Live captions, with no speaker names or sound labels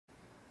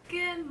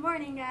Good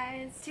morning,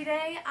 guys.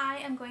 Today I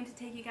am going to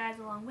take you guys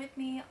along with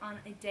me on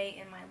a day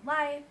in my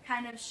life,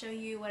 kind of show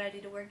you what I do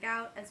to work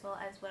out as well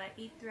as what I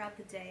eat throughout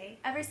the day.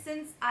 Ever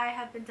since I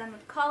have been done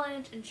with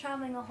college and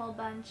traveling a whole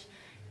bunch,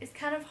 it's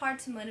kind of hard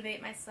to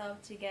motivate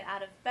myself to get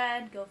out of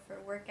bed, go for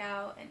a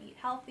workout, and eat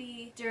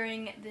healthy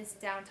during this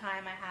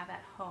downtime I have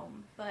at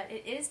home. But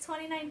it is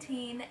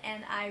 2019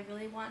 and I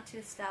really want to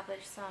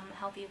establish some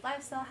healthy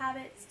lifestyle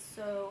habits,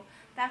 so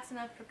that's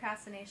enough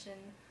procrastination.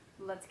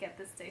 Let's get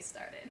this day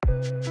started.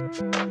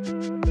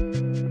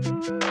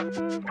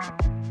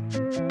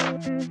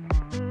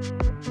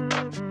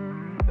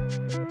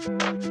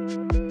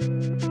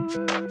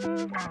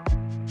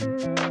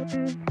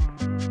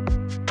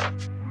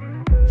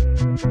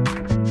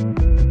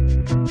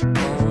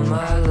 Oh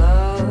my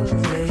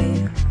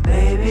lovely,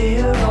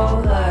 baby, you're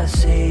all I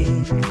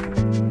see.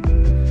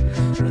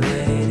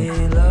 Lady,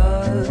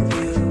 love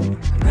you,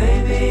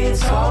 baby,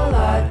 it's all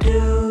I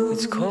do.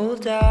 It's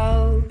cold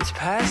out, it's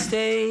past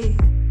 8,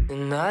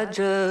 and I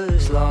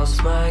just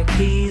lost my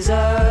keys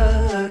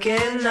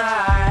again.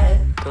 I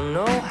don't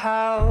know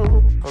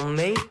how I'll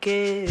make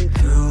it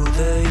through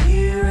the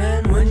year,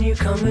 and when you're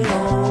coming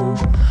home,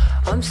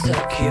 I'm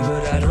stuck here,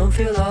 but I don't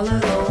feel all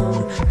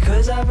alone,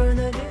 cause I burn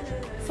the dinner.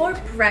 For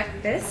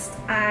breakfast,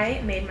 I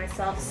made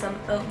myself some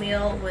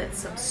oatmeal with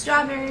some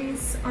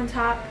strawberries on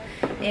top,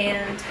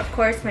 and of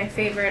course my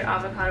favorite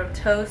avocado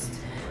toast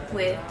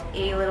with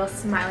a little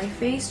smiley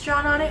face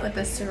drawn on it with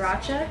the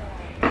sriracha.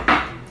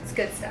 It's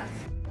good stuff.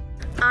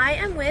 I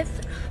am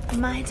with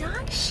my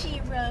dog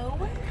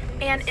Shiro,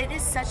 and it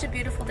is such a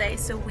beautiful day,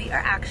 so we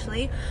are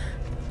actually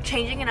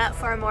changing it up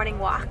for a morning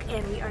walk,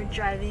 and we are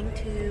driving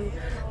to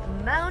the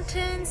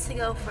mountains to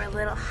go for a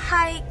little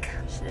hike.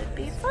 Should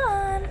be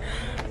fun.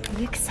 Are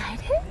you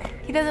excited?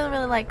 He doesn't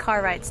really like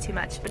car rides too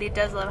much, but he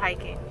does love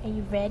hiking. Are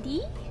you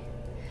ready?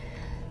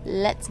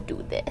 Let's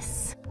do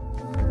this.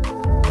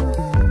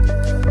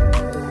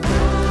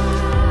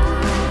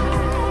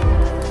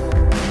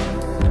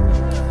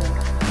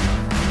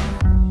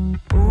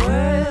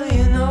 Well,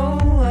 you know,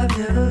 I've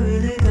never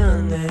really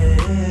done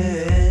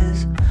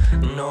this.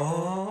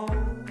 No.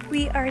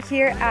 We are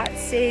here at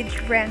Sage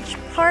Ranch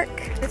Park.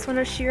 It's one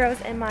of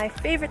Shiro's and my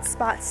favorite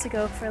spots to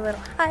go for a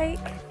little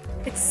hike.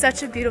 It's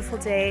such a beautiful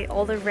day.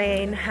 All the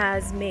rain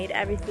has made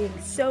everything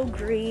so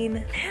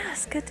green. Yeah,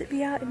 it's good to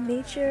be out in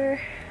nature,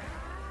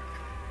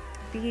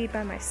 be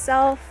by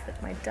myself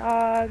with my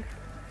dog,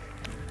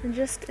 and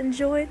just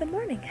enjoy the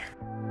morning.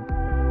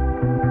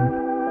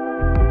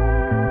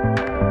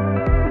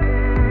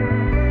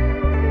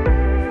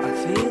 I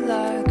feel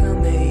like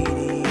I'm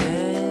 80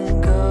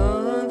 and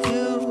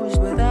confused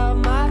without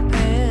my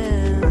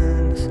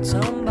pants.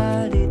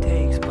 Somebody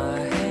takes my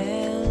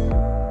hand.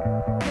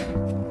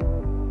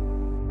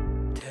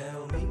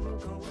 Tell me what's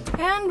going on.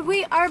 And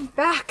we are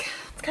back.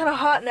 It's kind of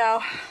hot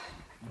now.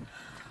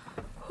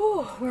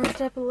 Whew,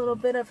 worked up a little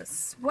bit of a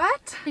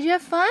sweat. Did you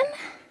have fun?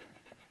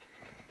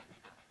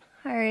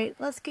 Alright,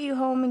 let's get you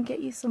home and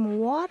get you some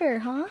water,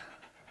 huh?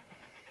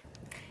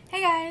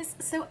 Hey guys,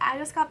 so I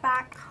just got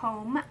back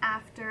home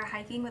after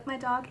hiking with my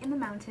dog in the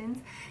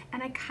mountains,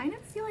 and I kind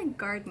of feel like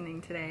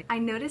gardening today. I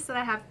noticed that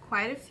I have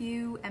quite a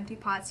few empty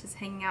pots just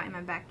hanging out in my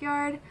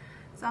backyard,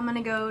 so I'm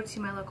gonna go to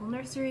my local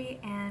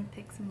nursery and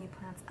pick some new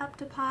plants up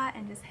to pot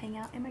and just hang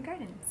out in my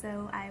garden.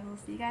 So I will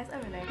see you guys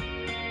over there.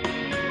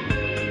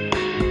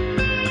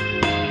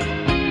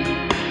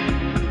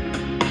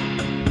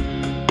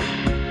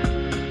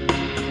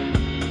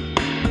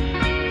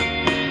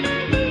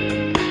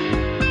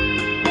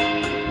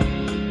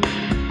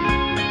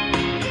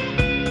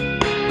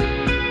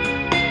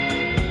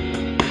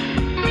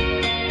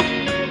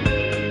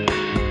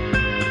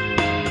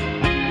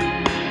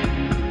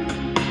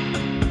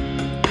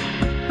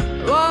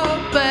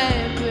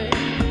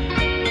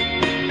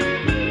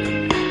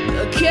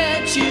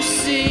 Can't you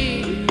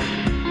see?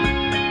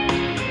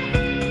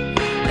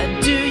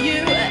 And do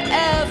you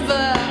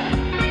ever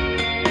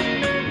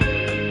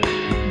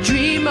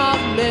dream of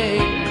me?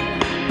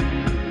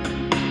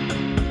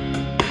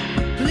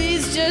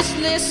 Please just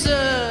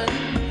listen.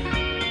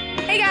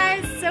 Hey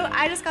guys, so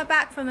I just got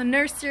back from the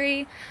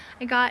nursery.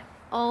 I got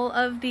all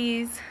of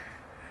these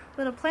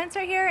little plants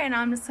right here, and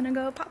I'm just gonna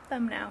go pop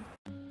them now.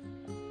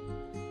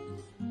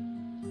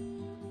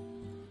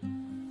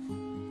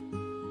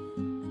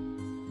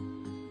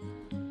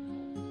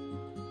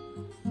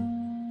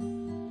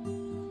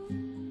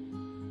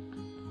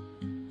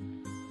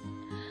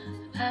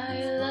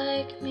 I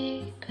like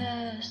me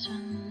best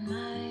when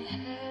my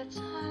head's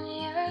on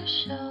your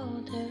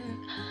shoulder.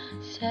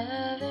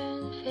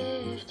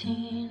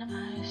 7:15,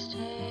 I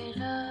stayed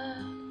up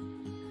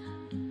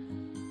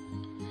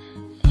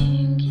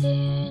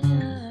thinking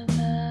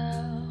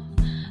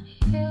about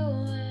you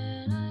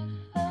when I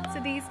fall. So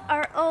these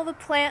are all the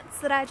plants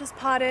that I just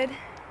potted.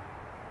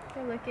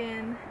 They're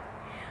looking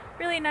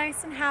really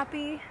nice and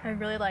happy. I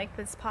really like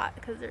this pot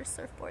because there's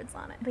surfboards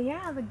on it. But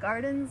yeah, the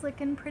garden's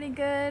looking pretty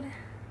good.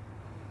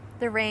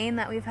 The rain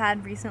that we've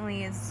had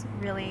recently is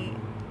really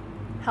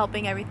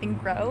helping everything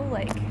grow.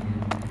 Like,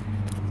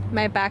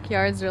 my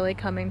backyard's really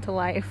coming to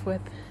life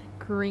with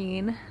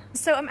green.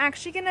 So I'm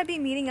actually gonna be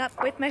meeting up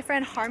with my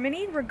friend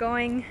Harmony. We're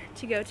going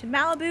to go to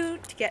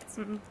Malibu to get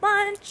some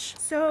lunch.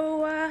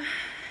 So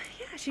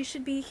yeah, she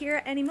should be here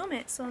at any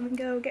moment. So I'm gonna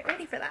go get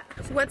ready for that.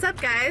 So what's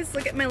up, guys?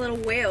 Look at my little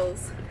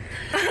whales.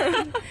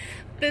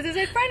 This is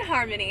my friend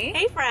Harmony.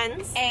 Hey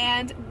friends.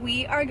 And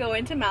we are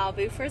going to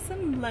Malibu for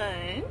some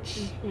lunch.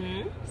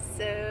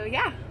 So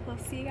yeah, we'll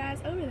see you guys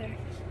over there.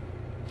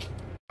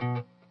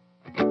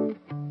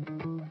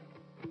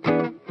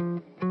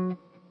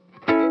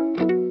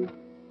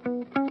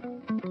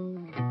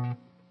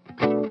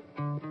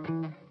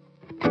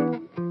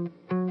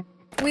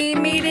 We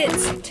made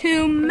it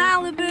to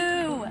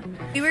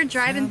Malibu. We were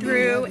driving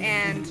through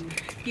and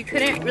you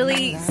couldn't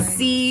really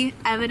see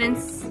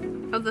evidence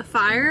of the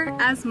fire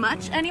as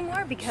much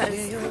anymore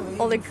because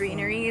all the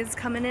greenery is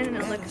coming in and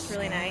it looks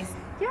really nice.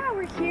 Yeah,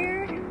 we're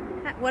here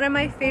at one of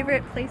my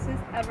favorite places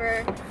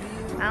ever,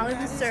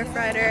 Malibu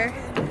Surfrider.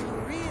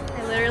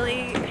 I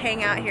literally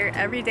hang out here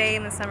every day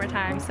in the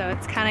summertime, so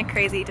it's kind of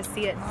crazy to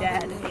see it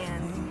dead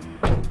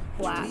and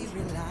flat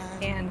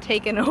and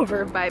taken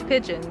over by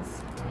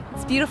pigeons.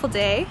 It's a beautiful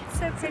day.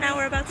 So now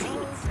we're about to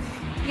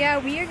eat. Yeah,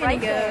 we are gonna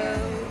go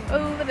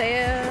over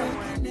there.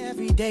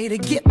 Every day to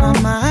get my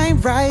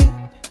mind right.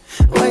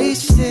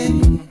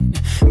 Wasting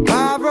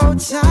borrowed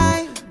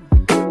time.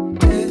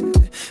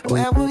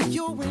 Where will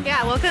you?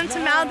 Yeah, welcome to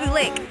Malibu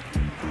Lake.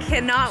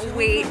 Cannot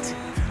wait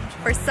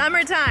for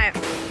summertime.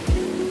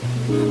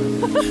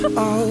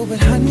 Oh, but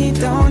honey,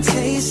 don't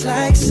taste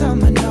like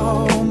summer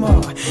no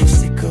more.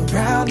 Stick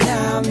around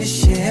now,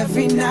 miss you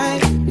every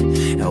night.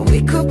 And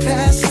we could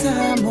pass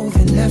time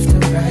moving left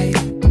and right.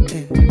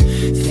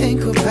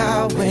 Think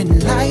about when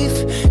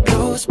life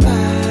goes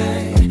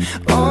by,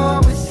 all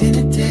within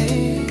a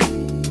day.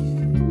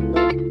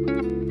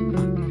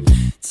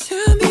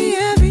 Tell me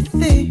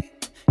everything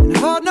and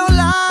hold no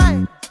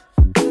lies.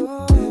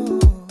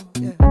 Oh,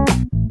 yeah.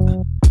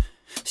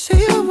 Say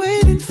you're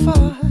waiting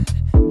for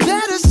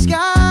better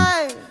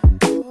sky.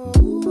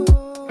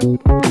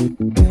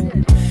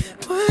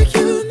 Were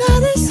you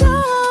not as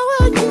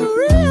what you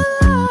realize?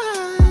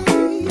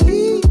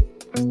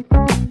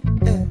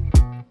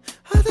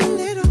 Are the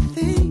little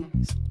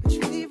things which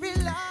we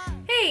realize?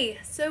 Hey,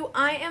 so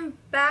I am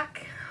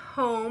back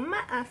home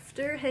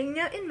after hanging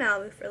out in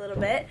Malibu for a little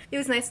bit. It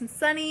was nice and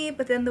sunny,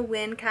 but then the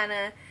wind kind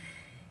of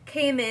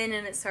came in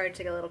and it started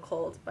to get a little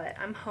cold, but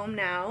I'm home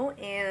now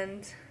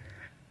and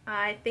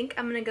I think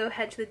I'm gonna go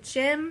head to the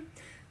gym,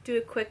 do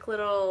a quick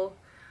little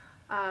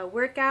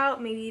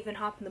workout, maybe even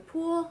hop in the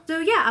pool. So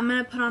yeah, I'm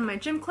gonna put on my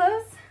gym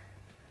clothes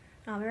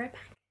and I'll be right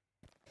back.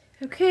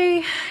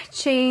 Okay,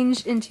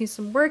 changed into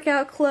some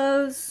workout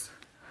clothes.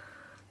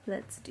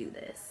 Let's do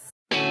this.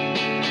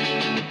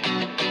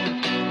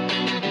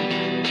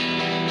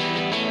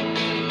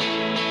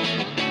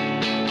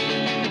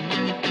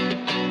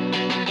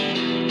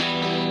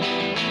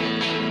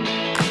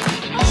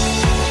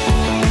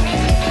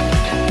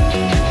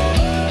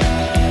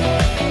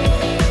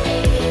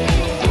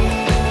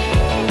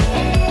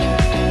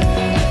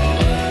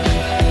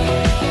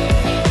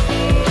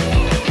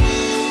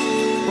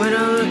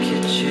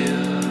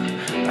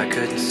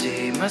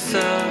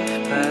 Myself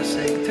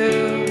passing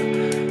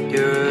through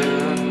your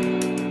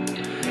room.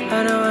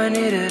 I know I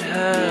needed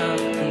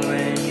help, and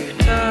when you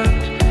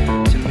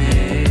talked to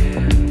me,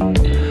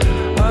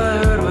 all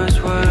I heard was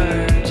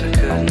words I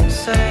couldn't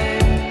say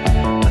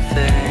a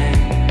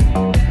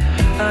thing.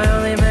 I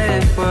only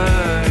made it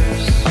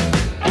worse.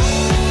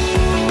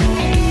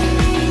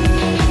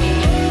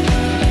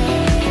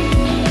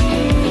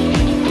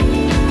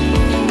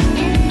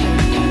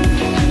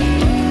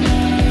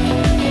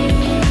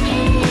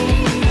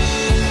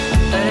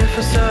 If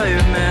I saw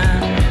your man,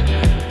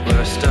 would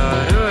I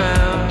start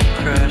around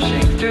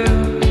crashing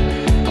through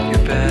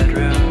your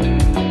bedroom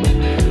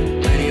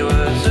when he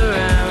was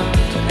around?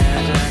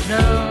 And I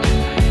know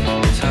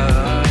it's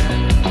hard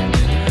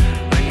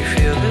when you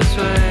feel this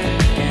way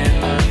in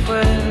love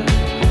with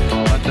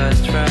my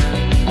best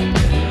friend,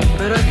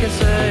 but I can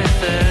say a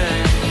thing.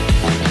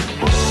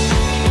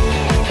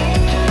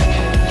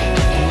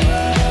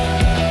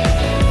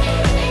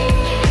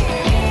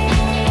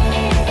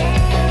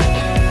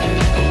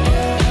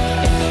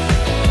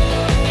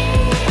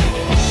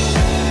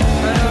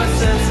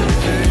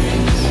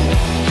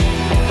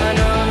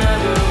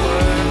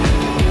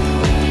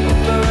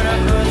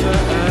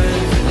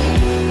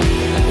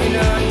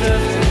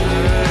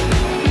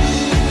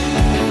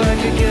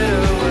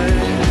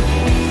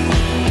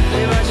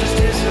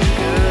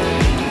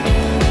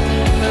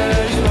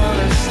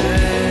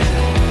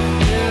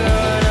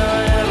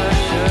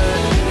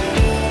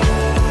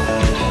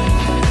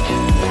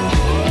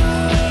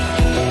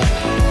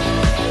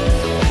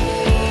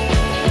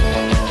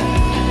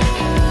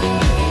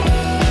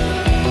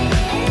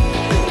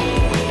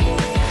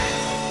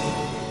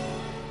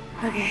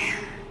 Okay,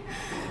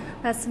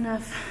 that's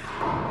enough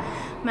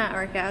mat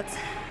workouts.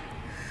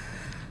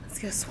 Let's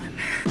go swim.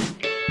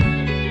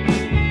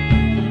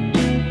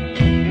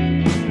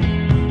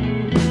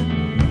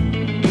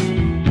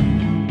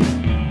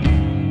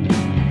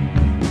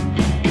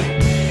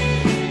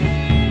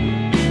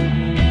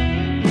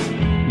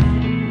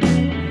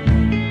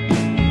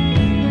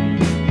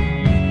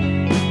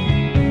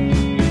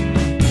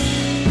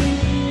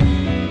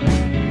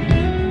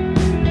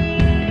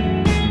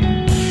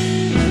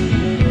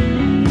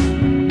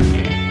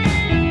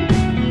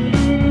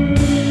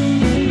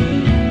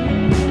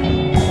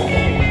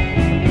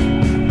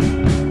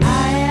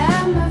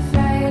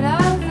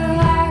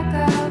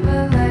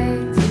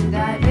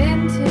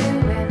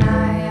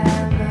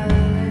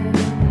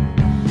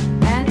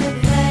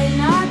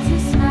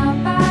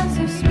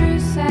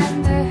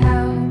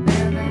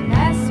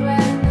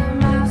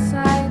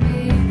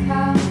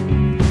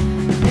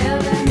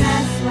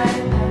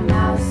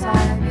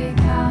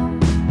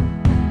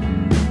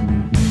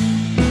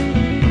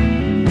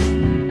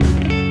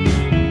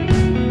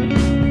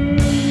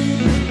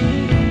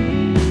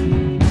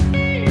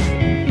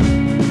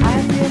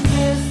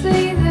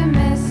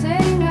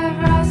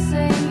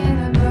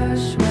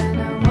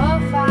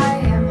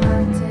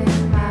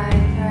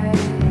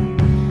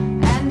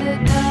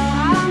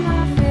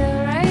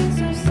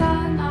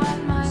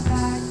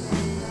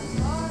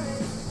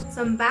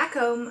 back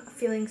home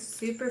feeling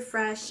super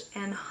fresh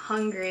and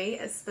hungry,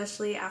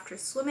 especially after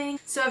swimming.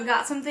 So I've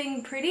got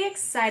something pretty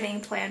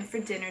exciting planned for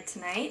dinner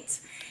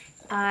tonight.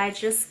 I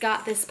just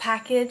got this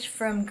package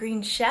from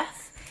Green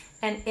Chef,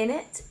 and in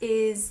it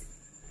is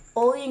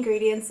all the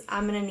ingredients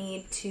I'm gonna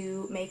need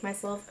to make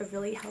myself a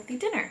really healthy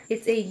dinner.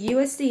 It's a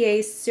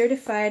USDA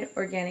certified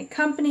organic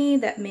company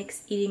that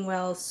makes eating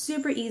well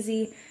super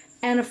easy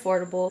and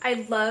affordable.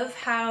 I love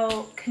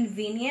how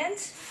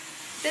convenient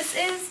this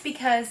is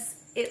because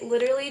it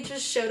literally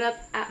just showed up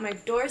at my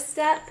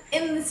doorstep.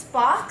 In this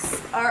box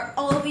are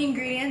all the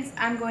ingredients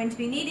I'm going to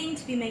be needing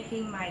to be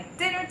making my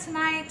dinner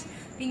tonight.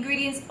 The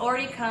ingredients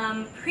already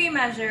come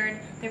pre-measured,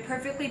 they're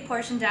perfectly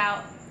portioned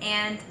out,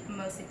 and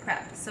mostly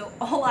prepped. So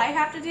all I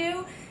have to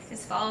do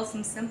is follow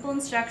some simple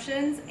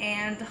instructions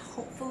and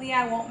hopefully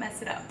I won't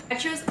mess it up. I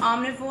chose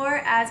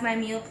omnivore as my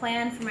meal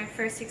plan for my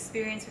first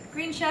experience with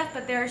Green Chef,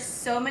 but there are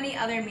so many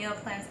other meal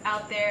plans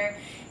out there,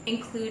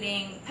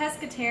 including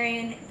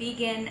pescatarian,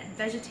 vegan,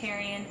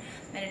 vegetarian,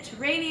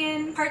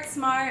 Mediterranean, Heart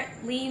Smart,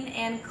 lean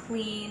and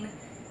clean,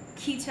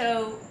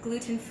 keto,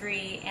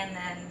 gluten-free, and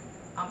then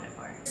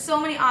omnivore. So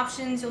many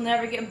options, you'll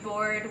never get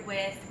bored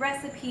with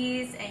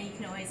recipes, and you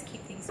can always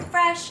keep things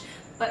fresh.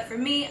 But for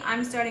me,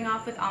 I'm starting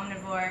off with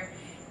omnivore,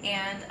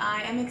 and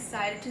I am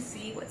excited to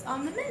see what's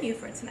on the menu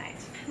for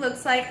tonight.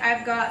 Looks like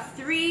I've got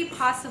 3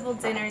 possible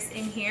dinners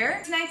in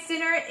here. Tonight's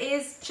dinner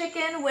is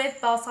chicken with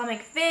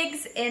balsamic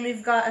figs, and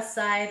we've got a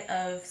side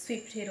of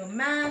sweet potato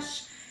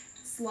mash,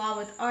 slaw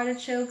with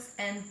artichokes,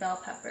 and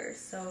bell peppers.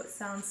 So it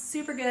sounds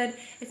super good.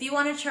 If you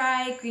want to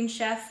try Green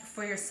Chef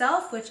for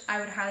yourself, which I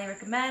would highly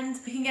recommend,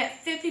 you can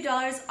get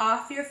 $50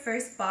 off your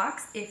first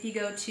box if you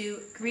go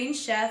to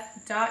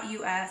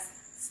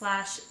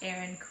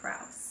greenchef.us/Erin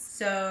Krause.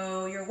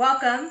 So you're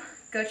welcome.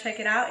 Go check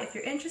it out if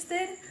you're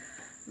interested.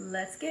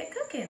 Let's get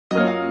cooking.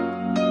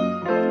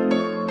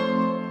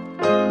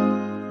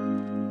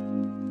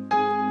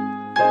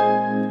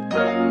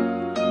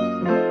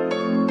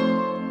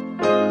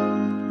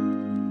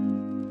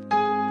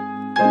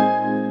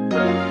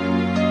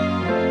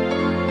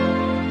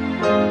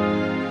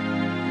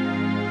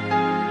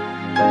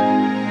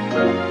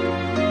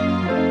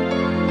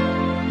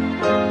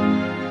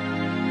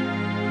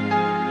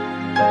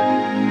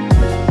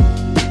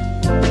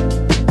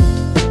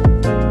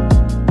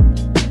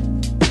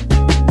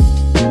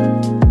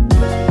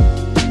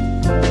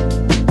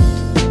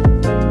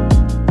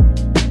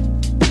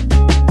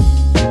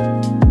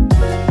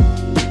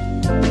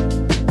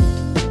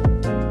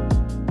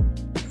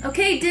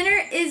 Okay,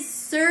 dinner is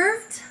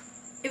served.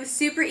 It was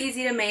super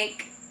easy to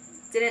make.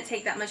 Didn't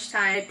take that much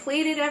time. I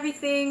plated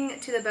everything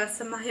to the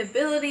best of my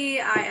ability.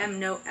 I am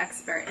no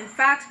expert. In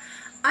fact,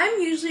 I'm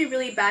usually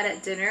really bad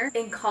at dinner.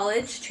 In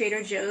college,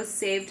 Trader Joe's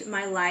saved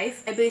my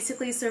life. I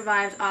basically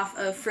survived off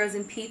of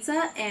frozen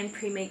pizza and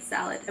pre-made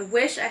salad. I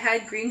wish I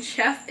had Green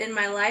Chef in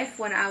my life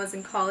when I was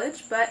in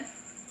college, but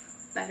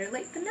better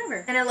late than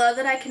never. And I love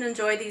that I can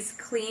enjoy these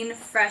clean,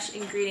 fresh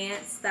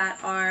ingredients that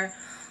are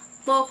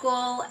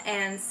local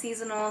and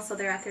seasonal, so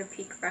they're at their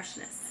peak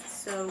freshness.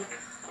 So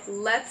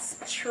let's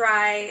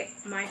try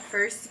my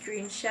first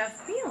Green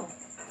Chef meal.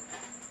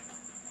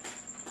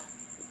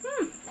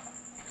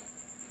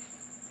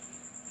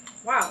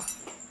 Wow,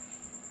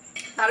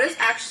 that is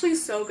actually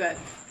so good.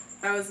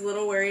 I was a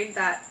little worried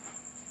that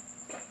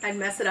I'd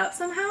mess it up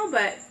somehow,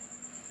 but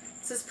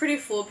this is pretty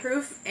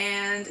foolproof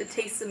and it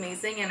tastes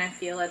amazing, and I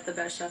feel like the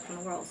best chef in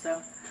the world.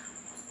 So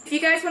if you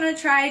guys want to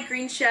try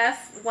Green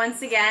Chef,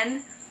 once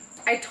again,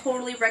 I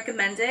totally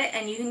recommend it,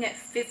 and you can get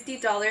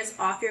 $50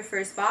 off your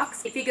first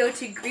box if you go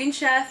to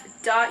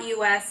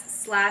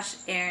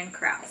greenchef.us/Erin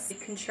Krause. You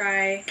can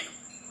try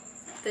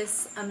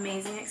this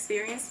amazing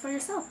experience for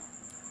yourself.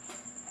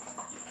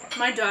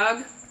 My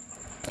dog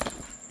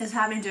is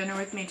having dinner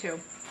with me too.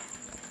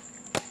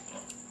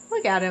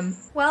 Look at him.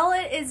 Well,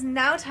 it is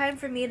now time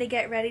for me to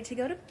get ready to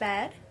go to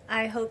bed.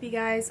 I hope you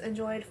guys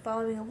enjoyed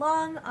following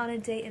along on a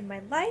day in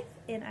my life,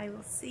 and I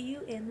will see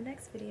you in the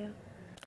next video.